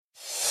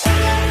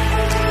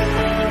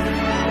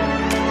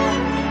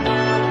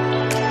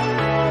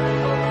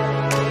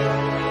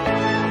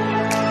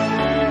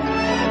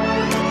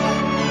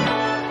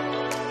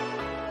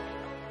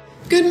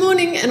Good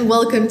morning and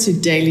welcome to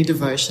Daily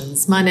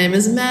Devotions. My name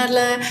is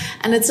Madla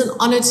and it's an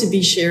honor to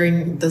be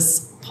sharing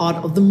this part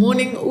of the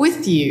morning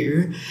with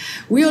you.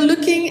 We are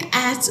looking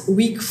at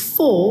week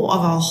 4 of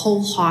our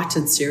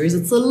Wholehearted series.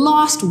 It's the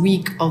last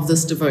week of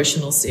this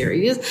devotional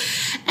series,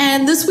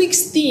 and this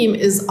week's theme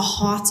is a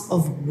heart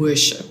of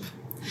worship.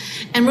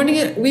 And we're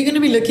going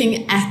to be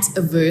looking at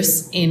a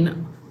verse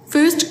in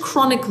 1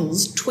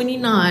 Chronicles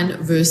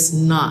 29 verse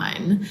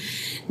 9.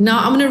 Now,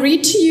 I'm going to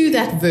read to you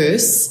that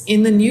verse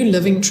in the New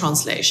Living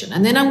Translation,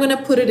 and then I'm going to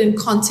put it in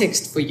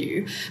context for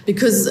you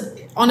because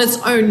on its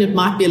own, it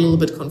might be a little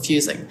bit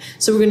confusing.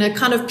 So we're going to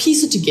kind of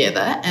piece it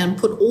together and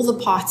put all the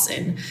parts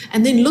in,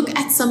 and then look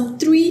at some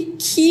 3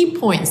 key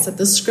points that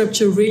the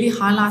scripture really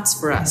highlights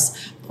for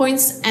us,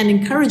 points and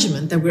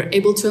encouragement that we're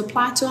able to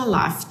apply to our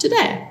life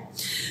today.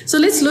 So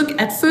let's look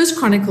at 1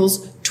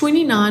 Chronicles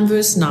 29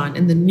 verse 9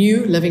 in the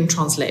New Living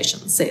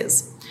Translation. It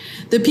says,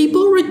 "The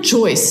people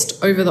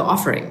rejoiced over the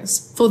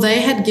offerings, for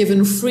they had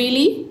given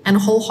freely and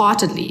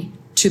wholeheartedly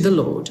to the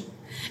Lord.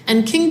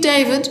 And King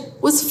David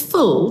was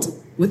filled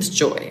with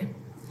joy."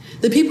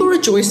 The people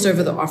rejoiced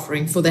over the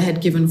offering, for they had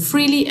given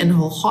freely and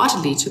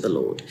wholeheartedly to the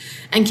Lord.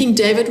 And King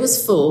David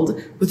was filled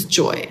with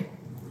joy.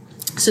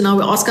 So now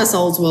we ask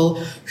ourselves, well,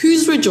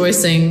 who's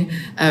rejoicing?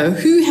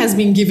 Who has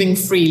been giving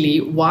freely?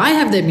 Why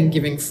have they been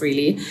giving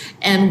freely?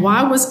 And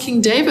why was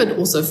King David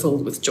also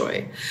filled with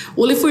joy?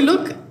 Well, if we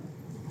look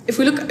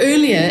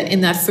earlier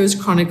in that First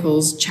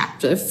Chronicles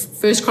chapter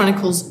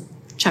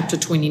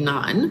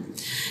 29,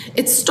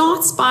 it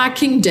starts by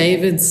King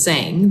David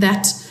saying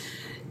that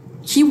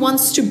he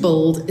wants to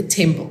build a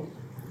temple.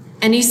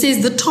 And he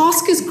says the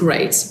task is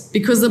great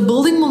because the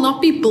building will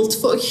not be built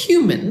for a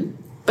human,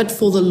 but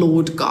for the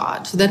Lord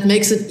God. So that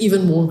makes it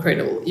even more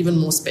incredible, even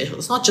more special.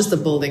 It's not just a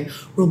building,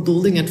 we're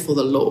building it for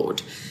the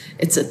Lord.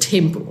 It's a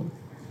temple.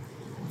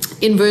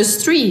 In verse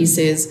 3, he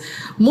says,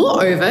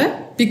 "Moreover,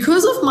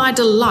 because of my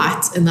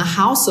delight in the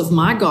house of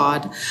my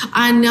God,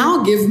 I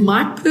now give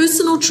my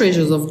personal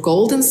treasures of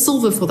gold and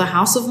silver for the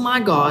house of my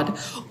God,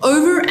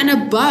 over and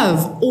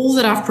above all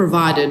that I've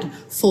provided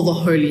for the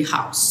holy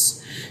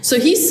house."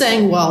 So he's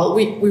saying, well,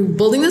 we're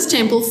building this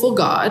temple for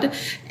God,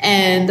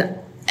 and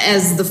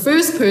as the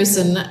first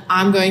person,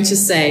 I'm going to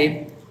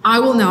say, I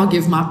will now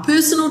give my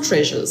personal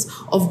treasures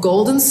of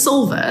gold and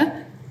silver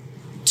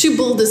to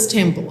build this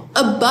temple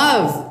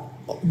above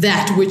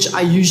that which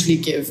I usually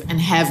give and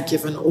have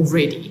given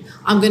already.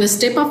 I'm going to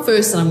step up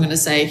first and I'm going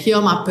to say, here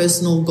are my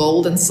personal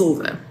gold and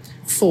silver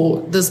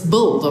for this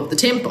build of the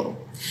temple.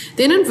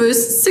 Then in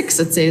verse 6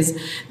 it says,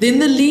 "Then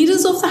the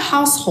leaders of the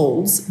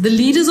households, the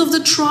leaders of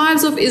the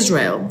tribes of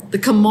Israel, the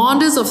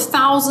commanders of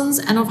thousands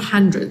and of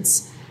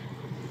hundreds,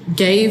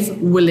 gave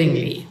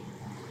willingly."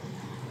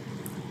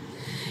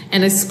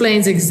 And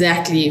explains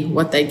exactly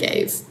what they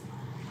gave.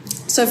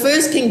 So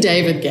first King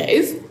David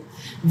gave.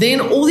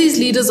 Then all these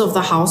leaders of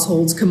the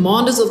households,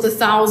 commanders of the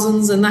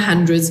thousands and the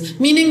hundreds,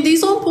 meaning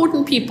these are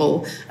important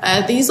people.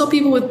 These are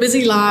people with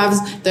busy lives.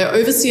 They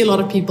oversee a lot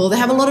of people. They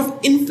have a lot of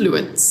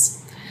influence.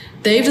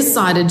 They've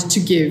decided to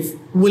give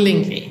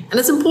willingly. And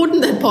it's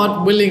important, that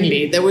part,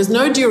 willingly. There was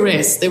no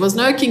duress. There was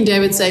no King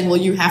David saying, well,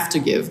 you have to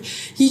give.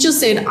 He just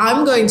said,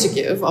 I'm going to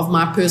give of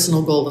my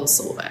personal gold and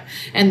silver.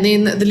 And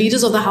then the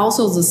leaders of the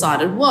households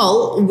decided,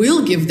 well,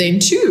 we'll give then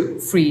too,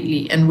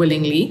 freely and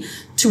willingly,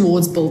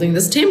 towards building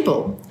this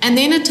temple. And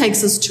then it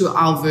takes us to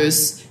our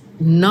verse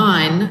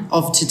 9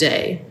 of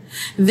today.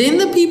 "Then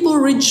the people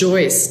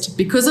rejoiced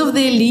because of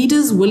their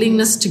leaders'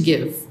 willingness to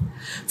give,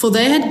 for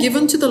they had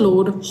given to the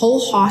Lord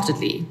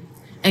wholeheartedly,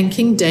 and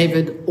King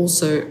David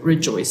also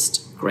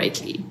rejoiced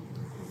greatly."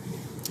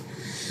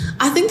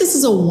 I think this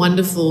is a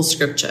wonderful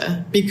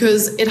scripture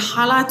because it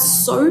highlights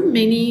so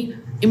many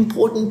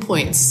important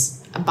points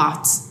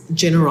about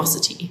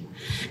generosity.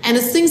 And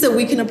it's things that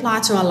we can apply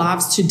to our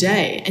lives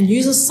today and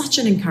use as such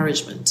an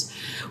encouragement.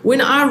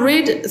 When I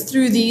read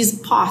through these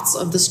parts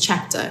of this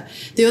chapter,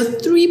 there are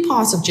 3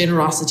 parts of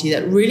generosity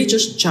that really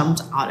just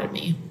jumped out at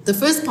me. The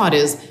first part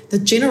is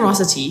that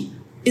generosity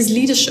is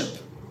leadership.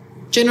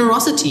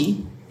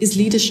 Generosity is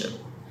leadership.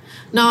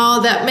 Now,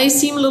 that may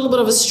seem a little bit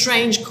of a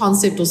strange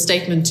concept or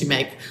statement to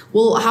make.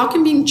 Well, how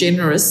can being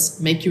generous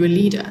make you a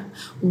leader?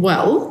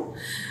 Well,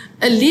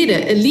 a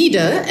leader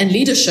and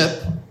leadership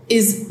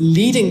is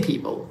leading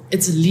people.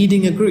 It's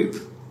leading a group.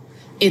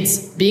 It's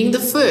being the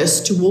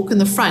first to walk in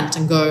the front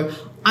and go,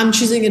 I'm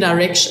choosing a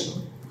direction.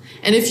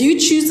 And if you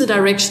choose the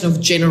direction of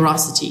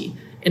generosity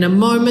in a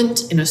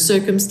moment, in a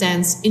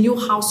circumstance, in your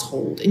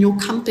household, in your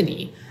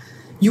company,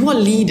 you are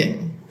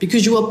leading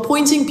because you are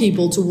pointing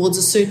people towards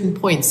a certain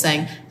point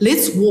saying,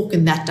 let's walk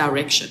in that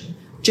direction.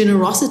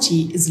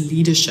 Generosity is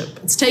leadership.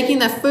 It's taking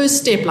that first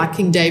step, like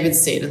King David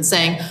said, and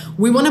saying,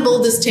 we want to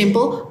build this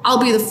temple.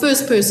 I'll be the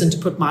first person to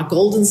put my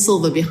gold and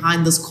silver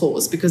behind this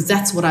cause because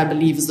that's what I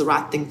believe is the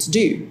right thing to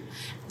do.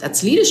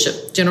 That's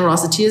leadership.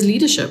 Generosity is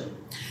leadership.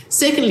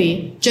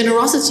 Secondly,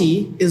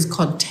 generosity is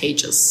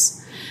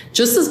contagious.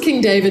 Just as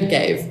King David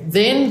gave,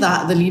 then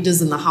the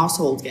leaders in the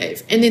household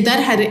gave. And then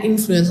that had an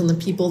influence on the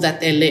people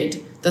that they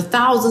led. The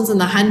thousands and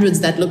the hundreds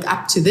that look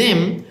up to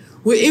them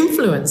were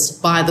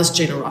influenced by this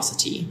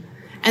generosity.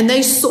 And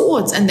they saw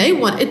it, and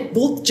it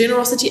brought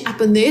generosity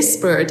up in their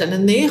spirit and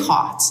in their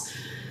hearts.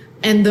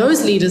 And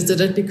those leaders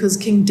did it because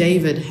King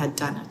David had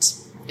done it.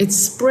 It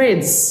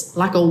spreads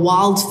like a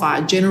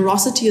wildfire.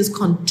 Generosity is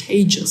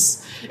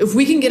contagious. If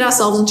we can get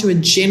ourselves into a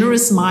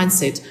generous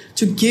mindset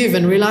to give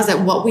and realize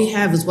that what we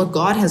have is what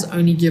God has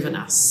only given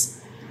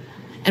us,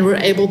 and we're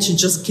able to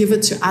just give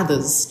it to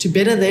others to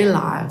better their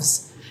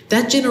lives,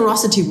 that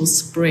generosity will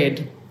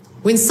spread.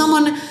 When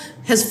someone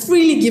has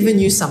freely given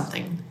you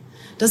something,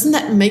 doesn't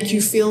that make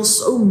you feel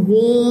so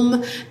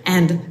warm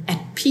and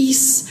at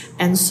peace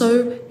and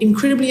so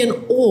incredibly in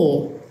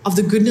awe of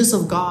the goodness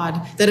of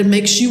God that it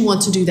makes you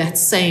want to do that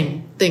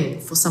same thing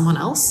for someone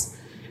else?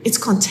 It's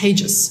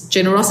contagious.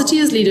 Generosity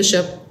is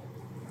leadership.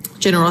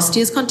 Generosity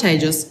is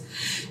contagious.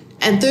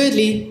 And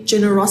thirdly,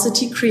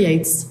 generosity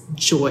creates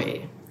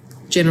joy.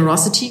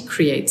 Generosity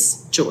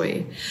creates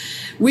joy.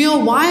 We are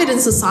wired in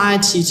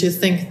society to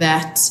think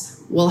that,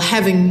 well,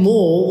 having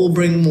more will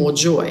bring more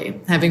joy.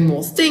 Having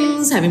more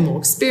things, having more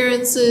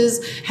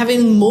experiences,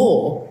 having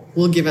more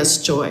will give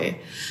us joy.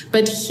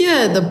 But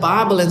here, the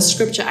Bible and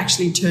Scripture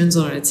actually turns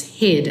on its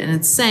head, and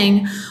it's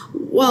saying,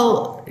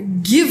 well,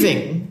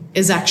 giving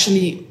is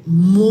actually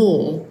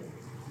more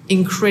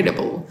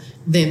incredible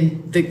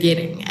than the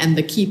getting and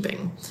the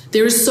keeping.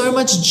 There is so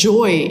much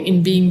joy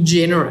in being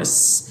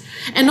generous.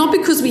 And not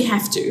because we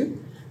have to,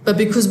 but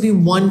because we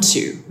want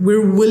to.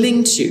 We're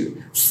willing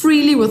to,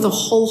 freely with a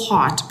whole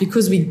heart,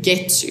 because we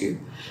get to.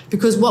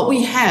 Because what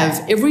we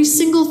have, every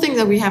single thing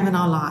that we have in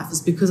our life,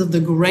 is because of the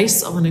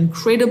grace of an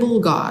incredible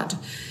God.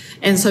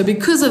 And so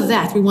because of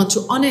that, we want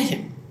to honor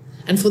him.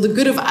 And for the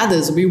good of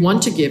others, we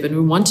want to give and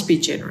we want to be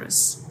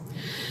generous.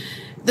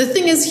 The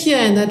thing is here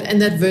in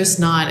that verse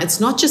 9, it's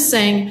not just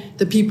saying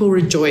the people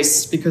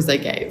rejoiced because they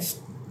gave.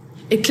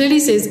 It clearly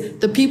says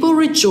the people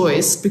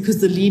rejoiced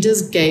because the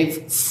leaders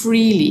gave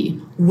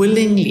freely,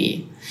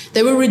 willingly.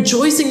 They were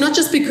rejoicing not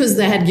just because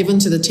they had given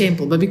to the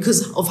temple, but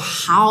because of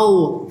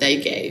how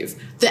they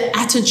gave, the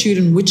attitude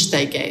in which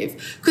they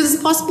gave. Because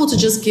it's possible to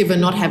just give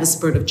and not have a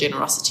spirit of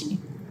generosity.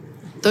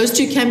 Those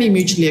two can be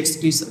mutually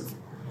exclusive.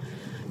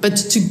 But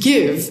to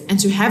give and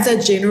to have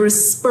that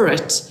generous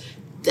spirit,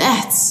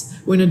 that's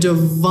when a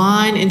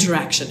divine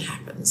interaction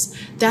happens.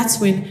 That's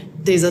when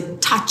there's a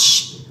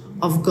touch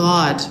of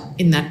God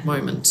in that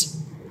moment.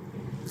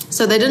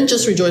 So they didn't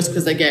just rejoice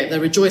because they gave. They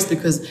rejoiced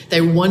because they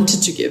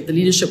wanted to give. The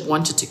leadership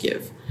wanted to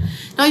give.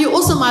 Now, you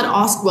also might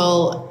ask,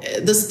 well,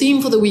 this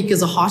theme for the week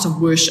is a heart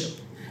of worship.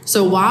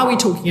 So why are we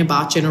talking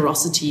about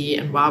generosity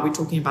and why are we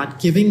talking about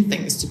giving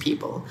things to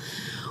people?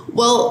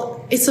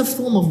 Well, it's a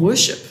form of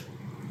worship.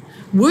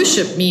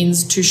 Worship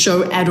means to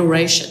show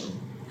adoration.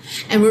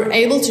 And we're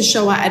able to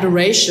show our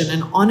adoration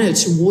and honor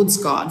towards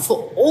God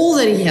for all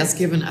that he has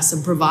given us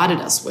and provided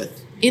us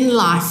with in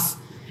life,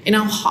 in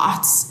our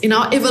hearts, in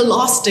our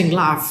everlasting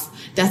life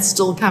that's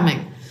still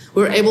coming.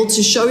 We're able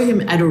to show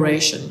him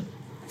adoration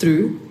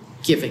through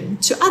giving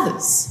to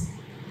others.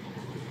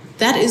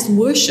 That is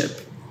worship.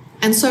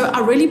 And so I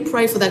really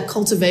pray for that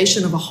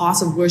cultivation of a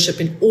heart of worship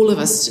in all of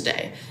us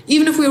today.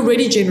 Even if we're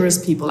already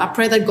generous people, I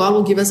pray that God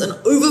will give us an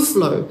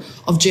overflow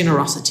of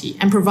generosity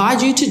and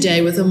provide you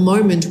today with a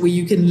moment where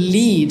you can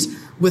lead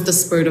with the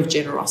spirit of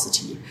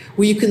generosity,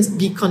 where you can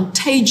be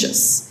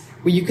contagious,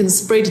 where you can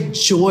spread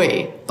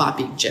joy by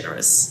being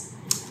generous.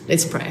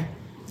 Let's pray.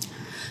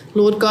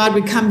 Lord God,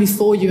 we come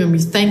before you and we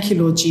thank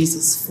you, Lord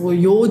Jesus, for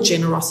your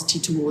generosity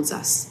towards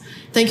us.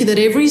 Thank you that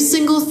every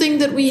single thing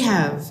that we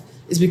have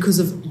is because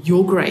of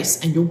your grace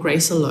and your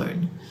grace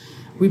alone.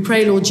 We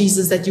pray, Lord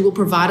Jesus, that you will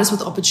provide us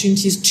with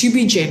opportunities to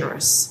be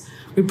generous.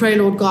 We pray,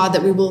 Lord God,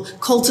 that we will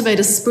cultivate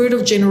a spirit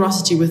of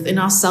generosity within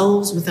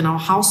ourselves, within our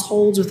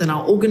households, within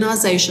our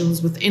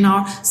organizations, within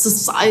our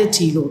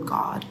society, Lord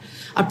God.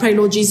 I pray,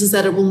 Lord Jesus,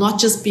 that it will not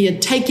just be a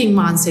taking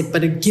mindset,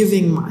 but a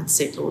giving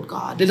mindset, Lord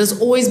God. Let us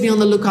always be on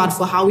the lookout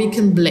for how we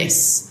can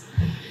bless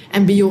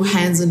and be your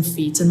hands and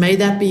feet. And may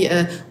that be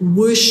a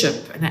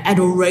worship and an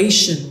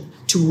adoration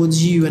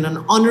towards you and an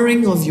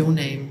honoring of your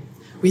name.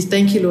 We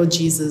thank you, Lord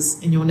Jesus.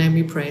 In your name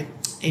we pray.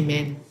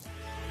 Amen.